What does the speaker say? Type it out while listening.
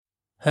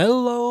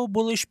Hello,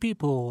 bullish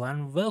people,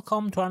 and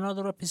welcome to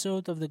another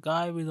episode of the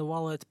Guy with a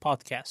Wallet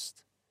podcast.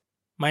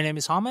 My name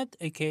is Ahmed,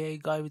 aka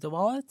Guy with a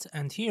Wallet,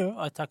 and here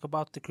I talk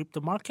about the crypto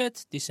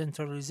market,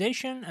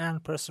 decentralization,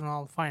 and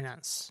personal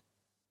finance.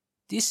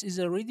 This is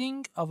a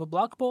reading of a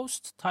blog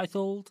post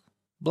titled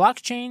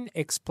Blockchain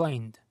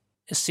Explained,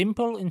 a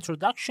simple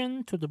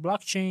introduction to the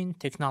blockchain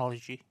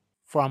technology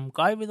from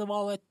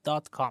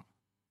guywithawallet.com.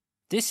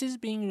 This is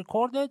being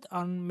recorded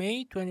on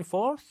May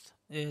 24th,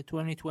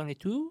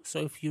 2022, so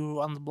if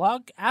you're on the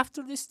blog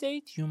after this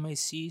date, you may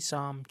see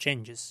some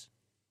changes.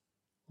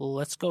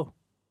 Let's go.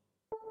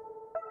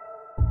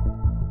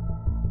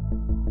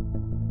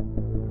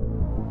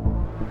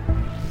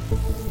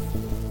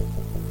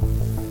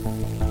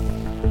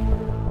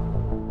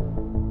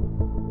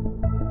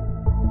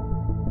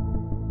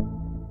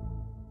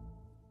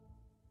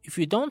 If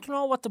you don't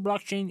know what the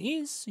blockchain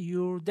is,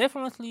 you're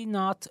definitely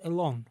not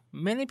alone.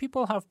 Many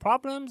people have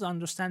problems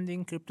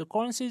understanding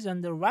cryptocurrencies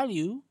and their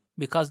value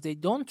because they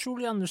don't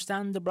truly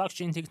understand the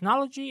blockchain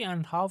technology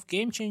and how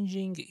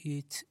game-changing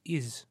it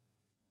is.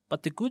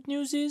 But the good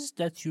news is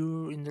that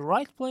you're in the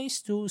right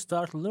place to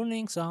start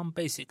learning some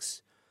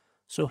basics.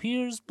 So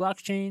here's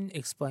Blockchain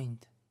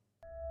Explained.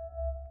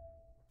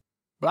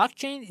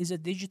 Blockchain is a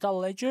digital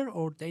ledger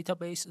or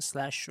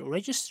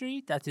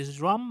database/registry that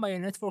is run by a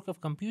network of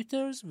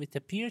computers with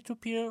a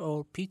peer-to-peer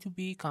or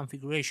P2P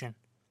configuration,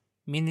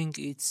 meaning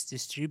it's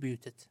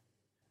distributed.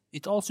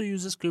 It also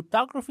uses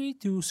cryptography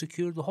to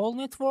secure the whole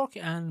network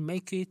and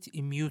make it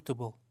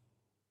immutable.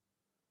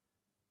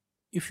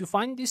 If you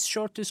find this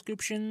short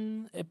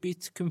description a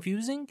bit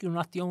confusing, you're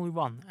not the only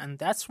one, and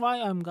that's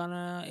why I'm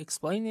gonna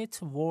explain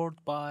it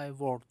word by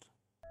word.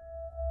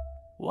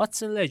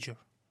 What's a ledger?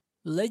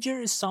 Ledger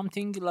is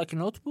something like a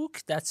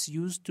notebook that's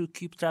used to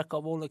keep track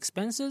of all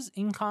expenses,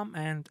 income,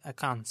 and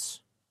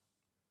accounts.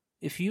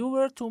 If you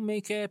were to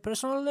make a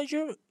personal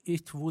ledger,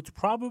 it would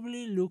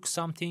probably look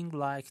something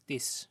like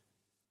this.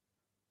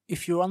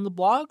 If you're on the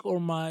blog or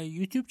my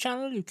YouTube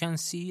channel, you can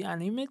see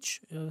an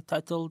image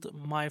titled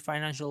My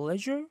Financial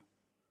Ledger.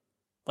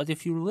 But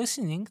if you're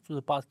listening to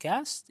the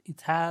podcast,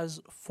 it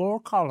has 4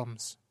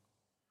 columns.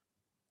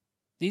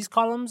 These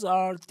columns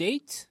are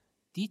date,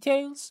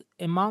 details,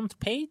 amount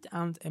paid,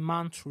 and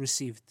amount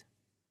received.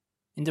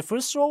 In the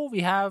first row,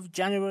 we have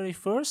January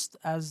 1st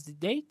as the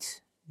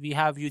date, we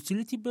have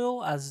utility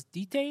bill as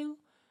detail,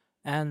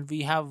 and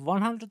we have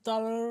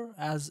 $100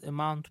 as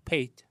amount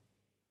paid.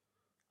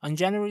 On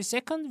January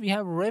 2nd, we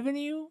have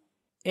revenue,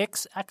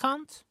 X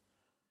account,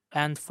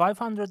 and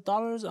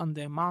 $500 on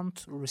the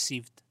amount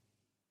received.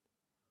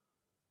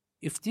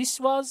 If this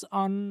was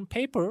on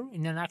paper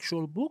in an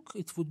actual book,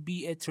 it would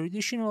be a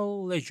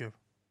traditional ledger.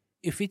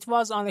 If it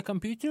was on a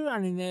computer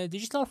and in a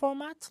digital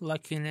format,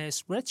 like in a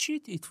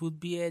spreadsheet, it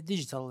would be a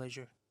digital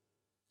ledger.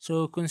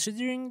 So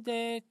considering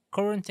the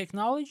current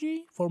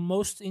technology, for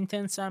most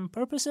intents and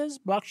purposes,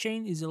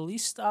 blockchain is a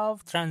list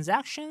of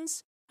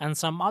transactions and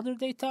some other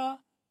data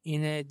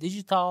in a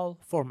digital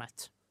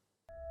format.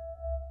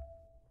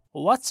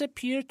 What's a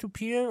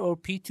peer-to-peer or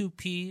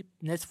P2P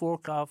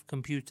network of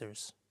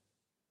computers?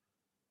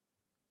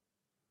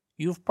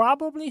 You've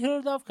probably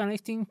heard of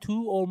connecting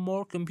 2 or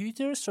more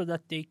computers so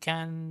that they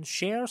can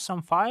share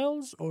some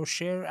files or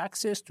share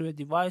access to a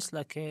device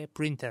like a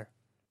printer.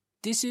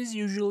 This is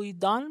usually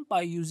done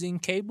by using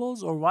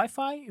cables or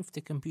Wi-Fi if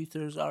the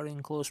computers are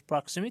in close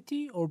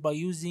proximity or by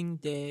using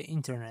the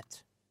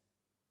internet.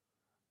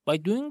 By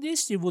doing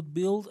this, you would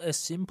build a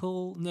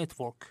simple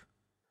network.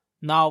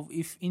 Now,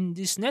 if in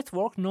this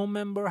network no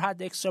member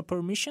had extra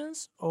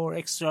permissions or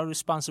extra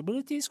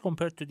responsibilities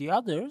compared to the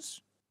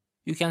others,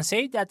 you can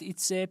say that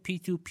it's a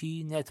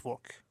P2P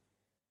network.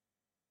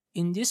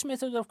 In this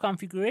method of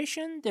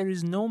configuration, there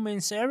is no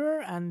main server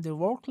and the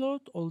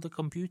workload, all the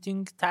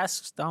computing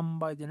tasks done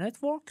by the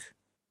network,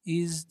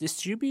 is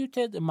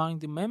distributed among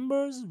the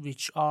members,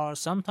 which are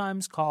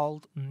sometimes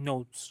called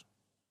nodes.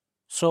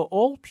 So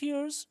all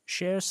peers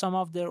share some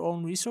of their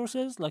own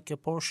resources, like a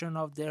portion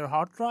of their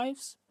hard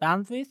drives,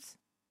 bandwidth,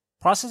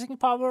 processing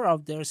power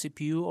of their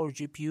CPU or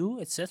GPU,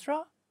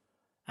 etc.,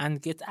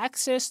 and get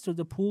access to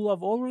the pool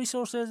of all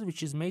resources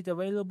which is made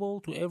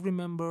available to every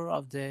member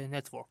of the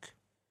network.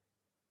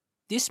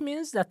 This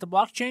means that the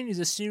blockchain is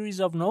a series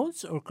of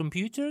nodes or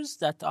computers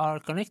that are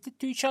connected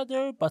to each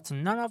other, but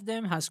none of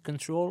them has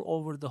control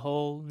over the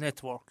whole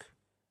network.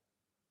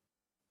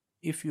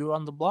 If you're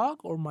on the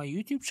blog or my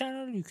YouTube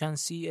channel, you can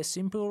see a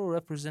simple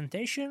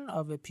representation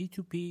of a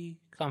P2P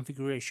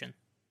configuration.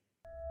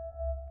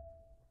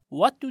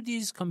 What do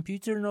these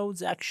computer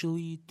nodes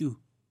actually do?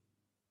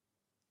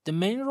 The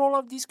main role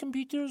of these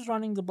computers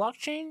running the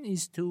blockchain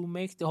is to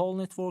make the whole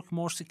network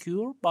more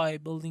secure by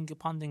building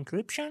upon the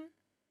encryption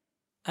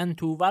and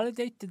to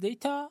validate the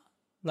data,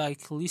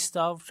 like list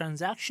of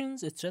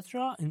transactions,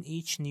 etc., in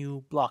each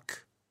new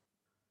block.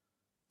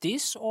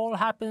 This all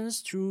happens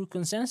through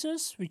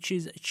consensus, which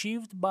is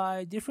achieved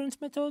by different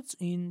methods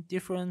in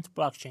different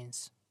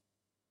blockchains.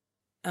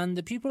 And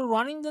the people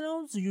running the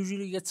nodes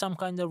usually get some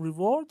kind of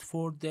reward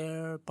for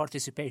their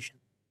participation.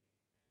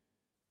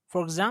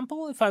 For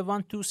example, if I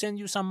want to send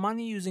you some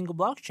money using a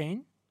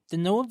blockchain, The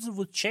nodes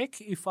would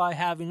check if I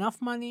have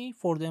enough money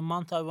for the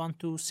amount I want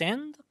to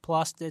send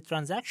plus the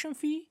transaction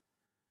fee,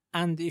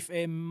 and if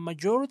a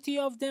majority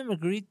of them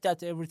agreed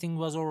that everything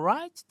was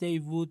alright, they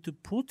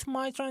would put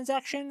my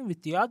transaction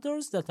with the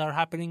others that are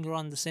happening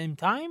around the same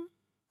time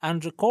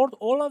and record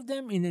all of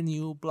them in a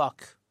new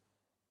block.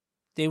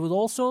 They would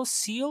also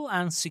seal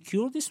and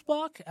secure this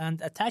block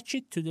and attach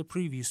it to the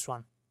previous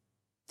one.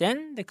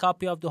 Then the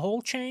copy of the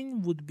whole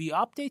chain would be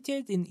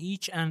updated in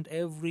each and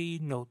every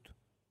node.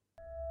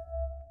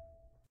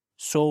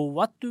 So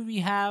what do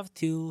we have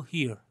till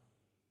here?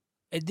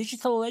 A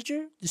digital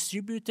ledger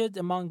distributed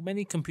among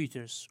many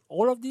computers.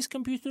 All of these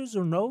computers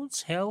or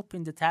nodes help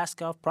in the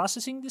task of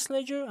processing this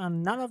ledger,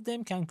 and none of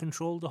them can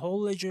control the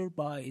whole ledger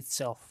by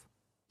itself.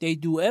 They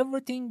do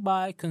everything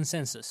by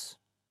consensus.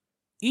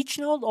 Each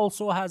node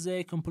also has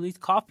a complete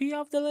copy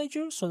of the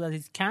ledger so that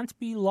it can't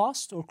be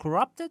lost or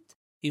corrupted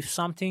if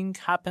something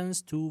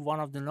happens to one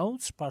of the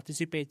nodes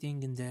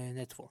participating in the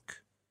network.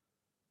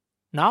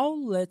 Now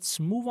let's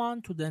move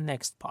on to the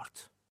next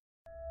part.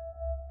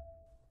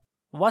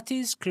 What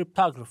is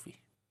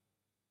cryptography?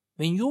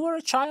 When you were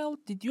a child,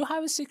 did you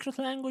have a secret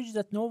language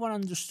that no one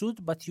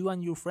understood but you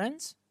and your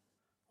friends?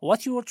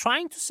 What you were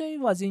trying to say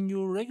was in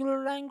your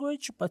regular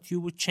language, but you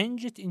would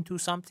change it into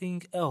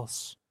something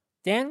else.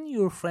 Then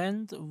your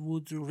friend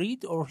would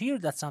read or hear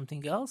that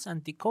something else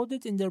and decode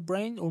it in their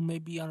brain or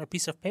maybe on a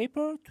piece of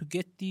paper to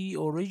get the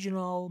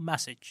original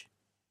message.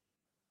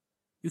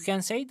 You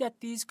can say that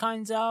these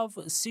kinds of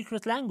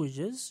secret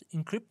languages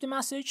encrypt the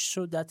message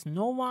so that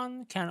no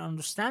one can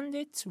understand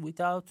it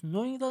without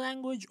knowing the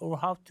language or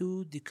how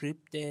to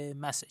decrypt the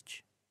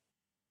message.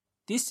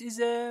 This is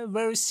a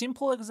very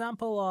simple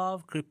example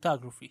of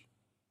cryptography.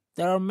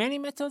 There are many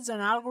methods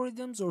and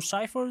algorithms or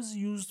ciphers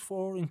used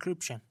for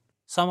encryption,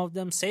 some of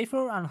them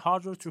safer and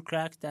harder to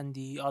crack than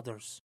the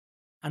others,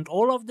 and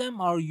all of them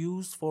are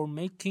used for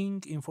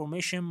making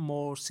information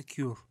more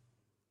secure.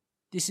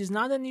 This is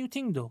not a new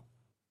thing though.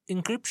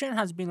 Encryption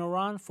has been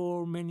around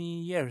for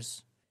many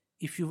years.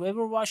 If you've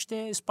ever watched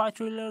a spy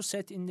thriller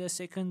set in the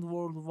Second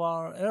World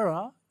War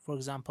era, for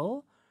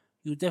example,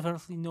 you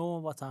definitely know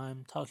what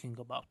I'm talking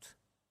about.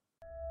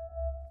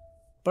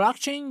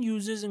 Blockchain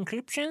uses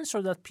encryption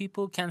so that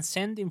people can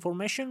send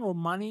information or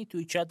money to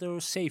each other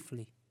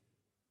safely.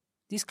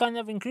 This kind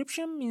of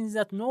encryption means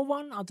that no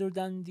one other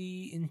than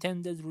the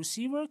intended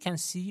receiver can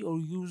see or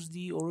use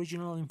the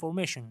original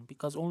information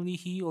because only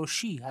he or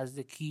she has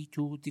the key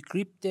to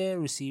decrypt the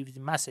received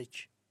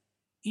message.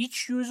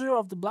 Each user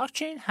of the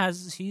blockchain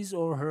has his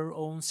or her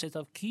own set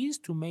of keys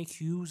to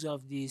make use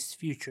of this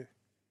feature.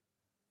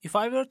 If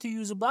I were to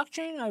use a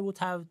blockchain, I would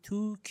have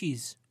two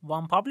keys,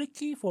 one public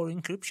key for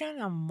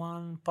encryption and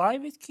one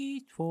private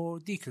key for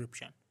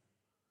decryption.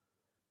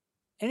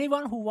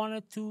 Anyone who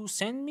wanted to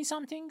send me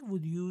something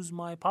would use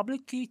my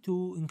public key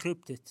to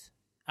encrypt it.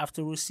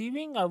 After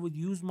receiving, I would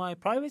use my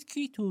private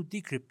key to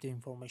decrypt the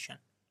information.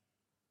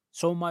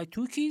 So my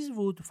two keys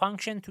would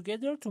function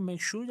together to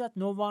make sure that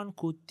no one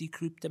could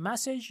decrypt the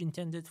message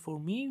intended for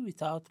me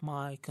without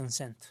my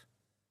consent.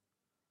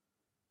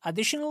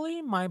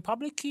 Additionally, my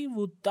public key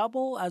would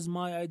double as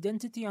my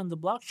identity on the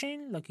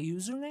blockchain, like a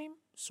username,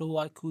 so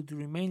I could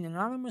remain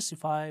anonymous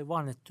if I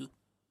wanted to.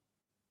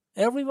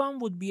 Everyone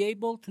would be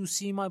able to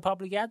see my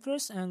public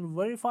address and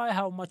verify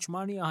how much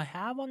money I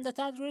have on that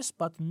address,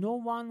 but no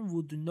one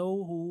would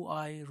know who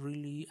I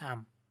really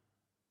am.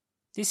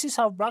 This is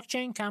how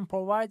blockchain can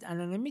provide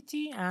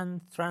anonymity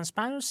and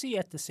transparency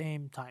at the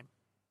same time.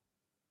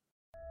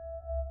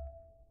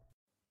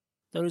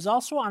 There is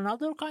also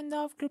another kind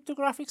of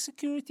cryptographic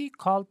security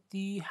called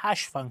the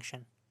hash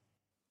function.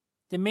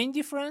 The main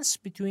difference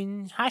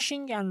between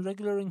hashing and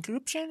regular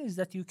encryption is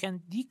that you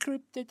can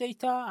decrypt the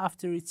data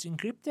after it's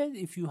encrypted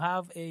if you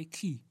have a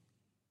key.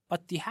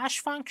 But the hash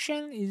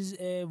function is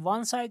a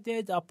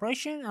one-sided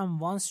operation,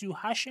 and once you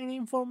hash any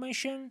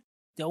information,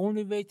 the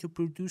only way to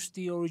produce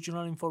the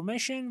original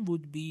information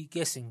would be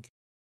guessing,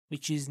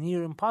 which is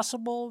near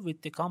impossible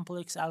with the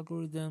complex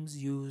algorithms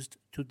used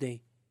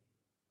today.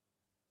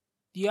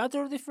 The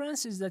other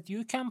difference is that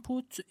you can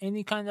put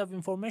any kind of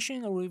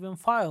information or even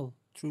file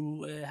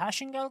through a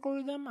hashing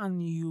algorithm,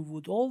 and you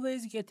would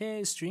always get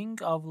a string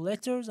of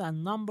letters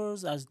and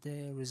numbers as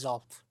the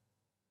result.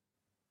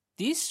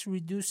 This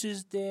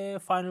reduces the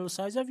final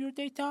size of your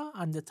data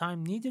and the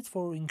time needed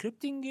for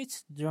encrypting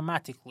it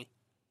dramatically.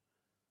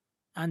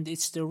 And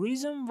it's the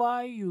reason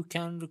why you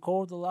can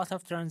record a lot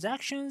of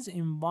transactions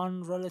in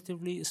one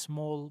relatively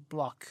small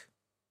block.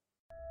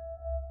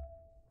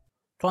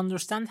 To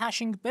understand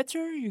hashing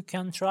better, you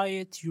can try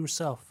it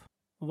yourself.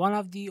 One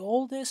of the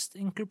oldest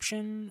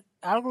encryption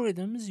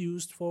algorithms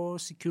used for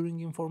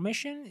securing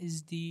information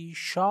is the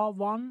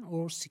SHA-1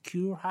 or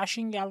Secure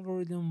Hashing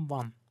Algorithm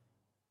 1.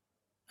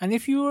 And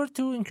if you were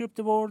to encrypt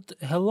the word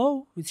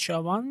hello with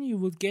SHA-1, you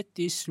would get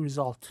this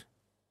result.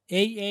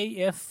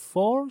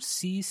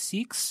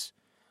 AAF4C6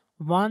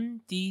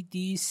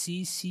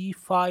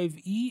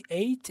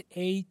 1DDCC5E8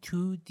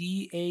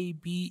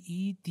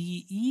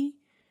 A2DABEDE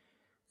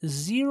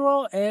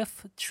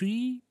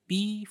 0F3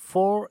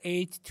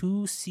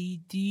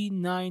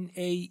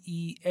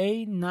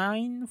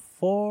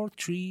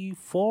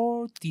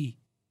 B482CD9AEA9434D.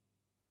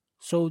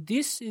 So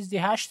this is the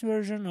hashed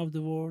version of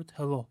the word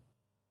hello.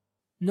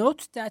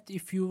 Note that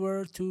if you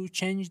were to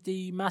change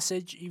the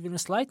message even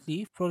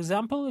slightly, for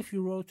example, if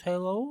you wrote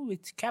hello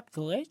with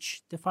capital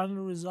H, the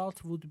final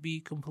result would be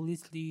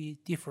completely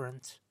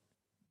different.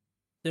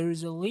 There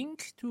is a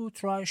link to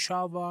try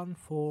SHA-1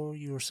 for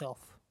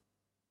yourself.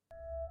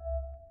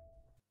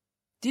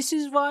 This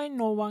is why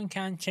no one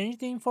can change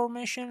the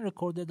information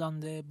recorded on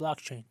the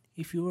blockchain.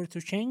 If you were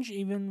to change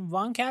even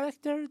one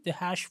character, the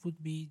hash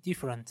would be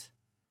different.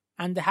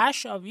 And the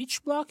hash of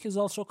each block is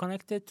also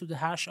connected to the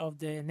hash of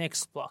the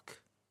next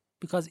block,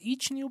 because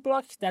each new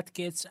block that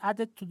gets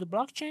added to the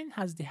blockchain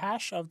has the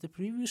hash of the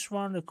previous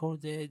one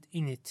recorded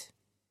in it.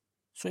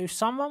 So if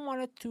someone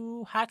wanted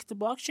to hack the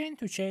blockchain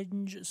to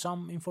change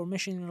some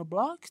information in a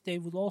block, they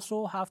would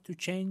also have to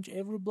change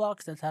every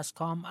block that has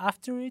come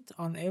after it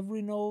on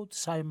every node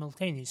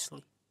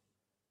simultaneously,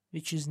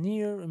 which is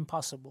near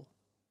impossible.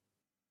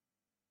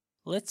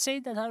 Let's say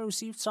that I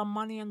received some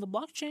money on the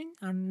blockchain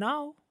and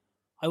now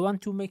I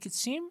want to make it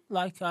seem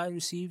like I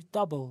received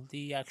double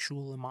the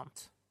actual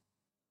amount.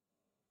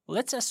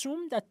 Let's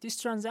assume that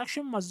this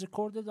transaction was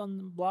recorded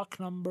on block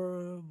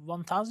number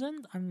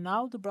 1000 and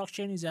now the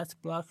blockchain is at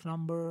block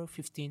number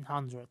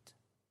 1500.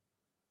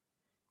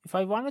 If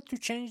I wanted to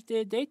change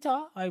the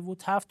data, I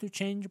would have to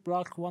change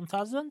block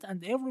 1000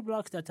 and every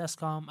block that has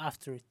come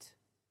after it,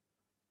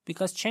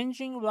 because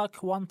changing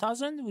block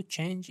 1000 would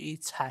change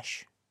its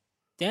hash.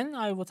 Then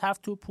I would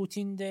have to put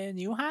in the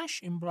new hash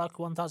in block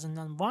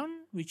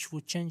 1001, which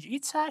would change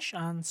its hash,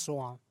 and so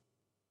on.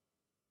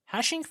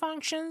 Hashing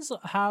functions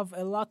have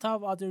a lot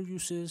of other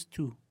uses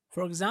too.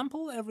 For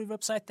example, every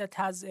website that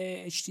has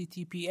a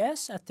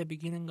HTTPS at the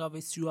beginning of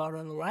its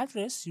URL or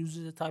address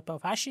uses a type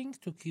of hashing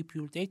to keep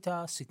your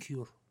data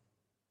secure.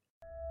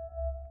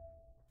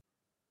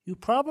 You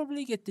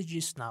probably get the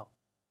gist now.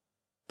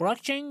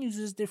 Blockchain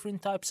uses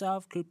different types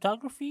of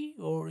cryptography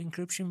or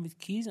encryption with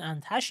keys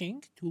and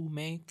hashing to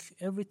make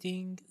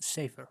everything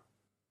safer.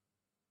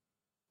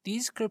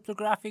 These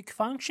cryptographic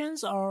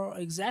functions are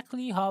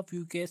exactly how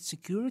you get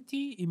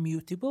security,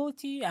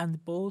 immutability,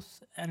 and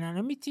both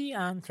anonymity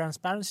and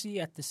transparency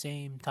at the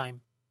same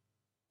time.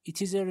 It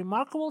is a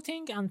remarkable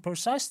thing and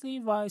precisely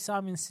why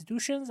some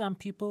institutions and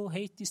people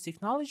hate this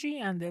technology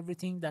and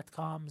everything that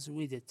comes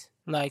with it,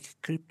 like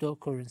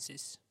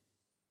cryptocurrencies.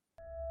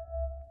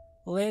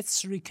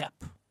 Let's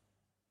recap.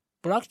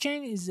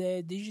 Blockchain is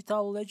a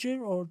digital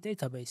ledger or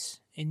database,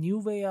 a new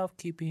way of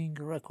keeping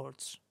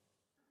records.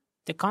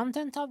 The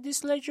content of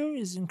this ledger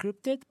is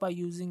encrypted by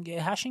using a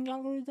hashing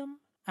algorithm,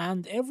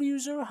 and every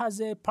user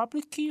has a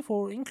public key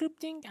for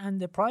encrypting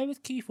and a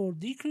private key for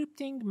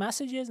decrypting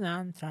messages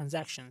and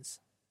transactions.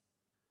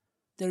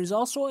 There is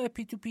also a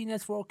P2P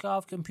network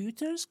of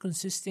computers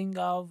consisting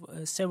of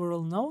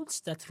several nodes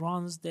that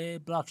runs the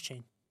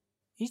blockchain.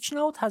 Each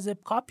node has a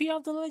copy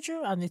of the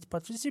ledger and it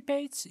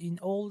participates in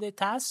all the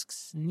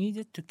tasks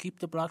needed to keep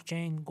the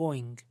blockchain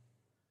going.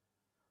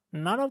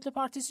 None of the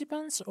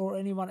participants or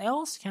anyone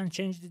else can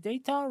change the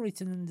data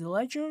written in the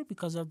ledger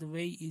because of the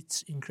way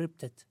it's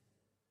encrypted.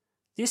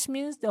 This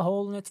means the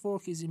whole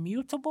network is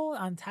immutable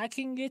and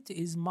hacking it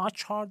is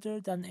much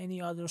harder than any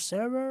other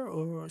server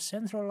or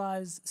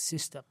centralized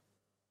system.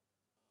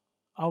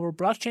 Our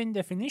blockchain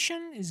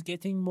definition is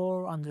getting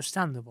more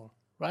understandable,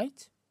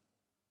 right?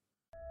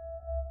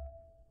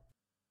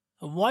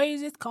 Why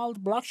is it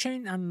called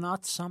blockchain and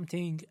not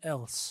something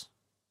else?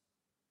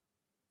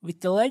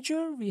 With the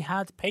ledger, we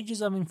had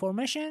pages of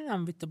information,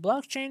 and with the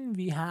blockchain,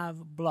 we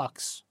have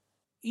blocks.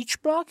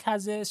 Each block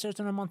has a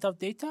certain amount of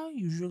data,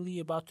 usually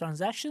about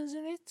transactions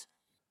in it,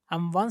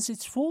 and once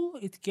it's full,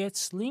 it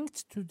gets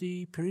linked to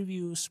the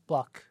previous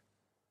block.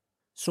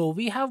 So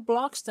we have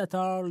blocks that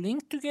are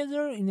linked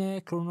together in a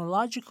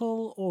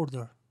chronological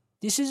order.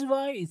 This is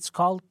why it's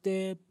called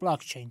the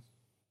blockchain.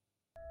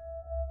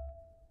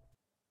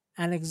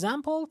 An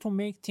example to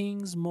make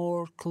things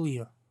more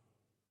clear.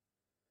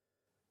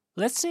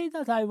 Let's say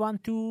that I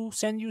want to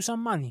send you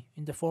some money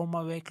in the form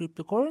of a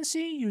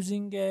cryptocurrency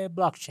using a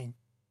blockchain.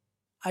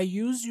 I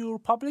use your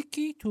public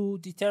key to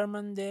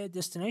determine the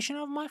destination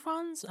of my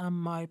funds and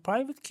my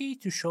private key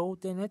to show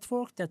the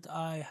network that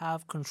I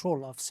have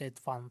control of said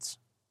funds.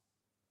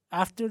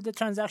 After the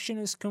transaction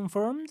is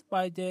confirmed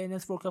by the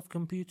network of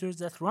computers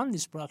that run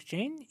this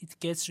blockchain,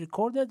 it gets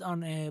recorded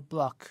on a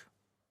block.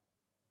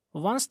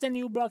 Once the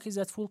new block is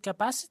at full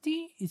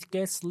capacity, it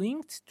gets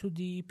linked to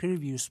the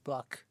previous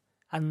block.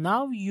 And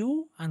now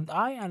you and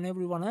I and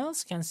everyone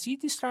else can see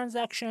this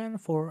transaction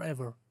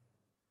forever.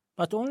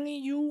 But only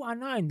you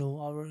and I know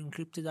our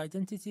encrypted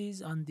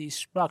identities on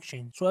this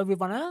blockchain, so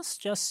everyone else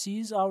just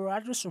sees our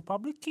address or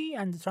public key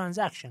and the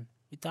transaction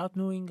without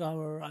knowing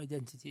our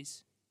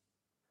identities.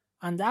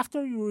 And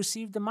after you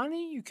receive the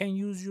money, you can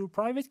use your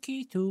private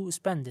key to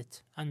spend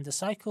it, and the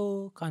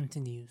cycle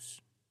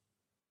continues.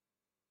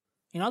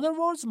 In other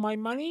words, my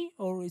money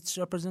or its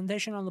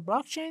representation on the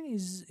blockchain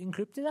is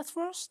encrypted at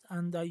first,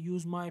 and I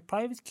use my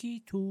private key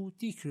to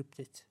decrypt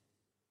it.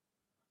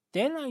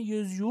 Then I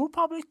use your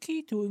public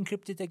key to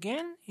encrypt it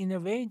again in a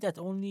way that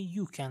only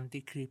you can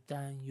decrypt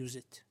and use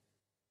it.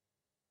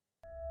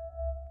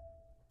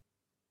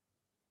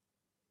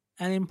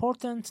 An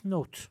important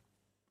note: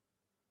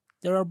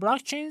 there are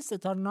blockchains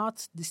that are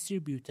not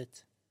distributed.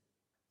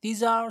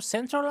 These are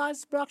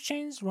centralized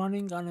blockchains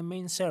running on a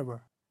main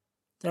server.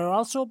 There are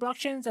also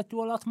blockchains that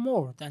do a lot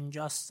more than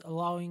just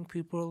allowing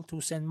people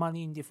to send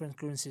money in different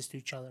currencies to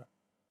each other.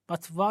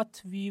 But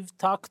what we've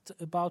talked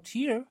about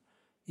here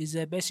is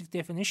a basic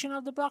definition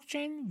of the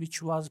blockchain,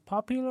 which was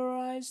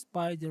popularized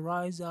by the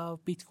rise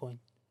of Bitcoin.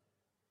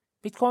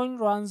 Bitcoin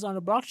runs on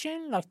a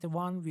blockchain like the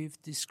one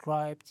we've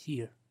described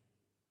here.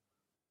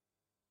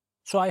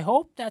 So I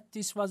hope that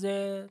this was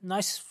a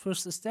nice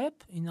first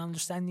step in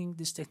understanding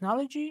this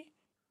technology,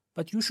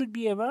 but you should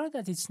be aware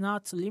that it's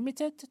not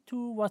limited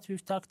to what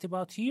we've talked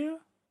about here,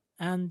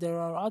 and there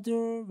are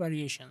other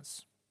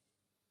variations.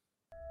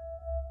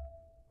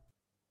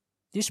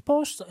 This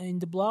post in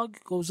the blog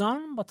goes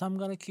on, but I'm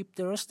gonna keep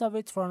the rest of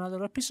it for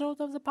another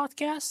episode of the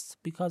podcast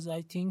because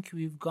I think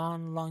we've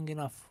gone long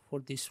enough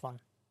for this one.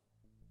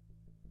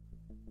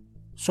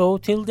 So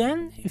till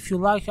then, if you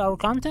like our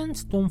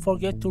content, don't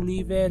forget to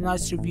leave a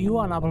nice review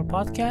on Apple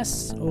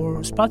Podcasts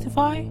or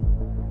Spotify.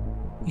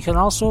 You can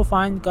also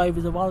find Guy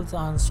with a Wallet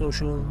on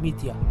social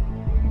media.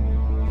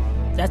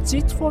 That's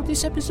it for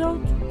this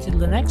episode. Till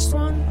the next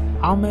one,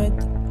 Ahmed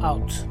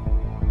out.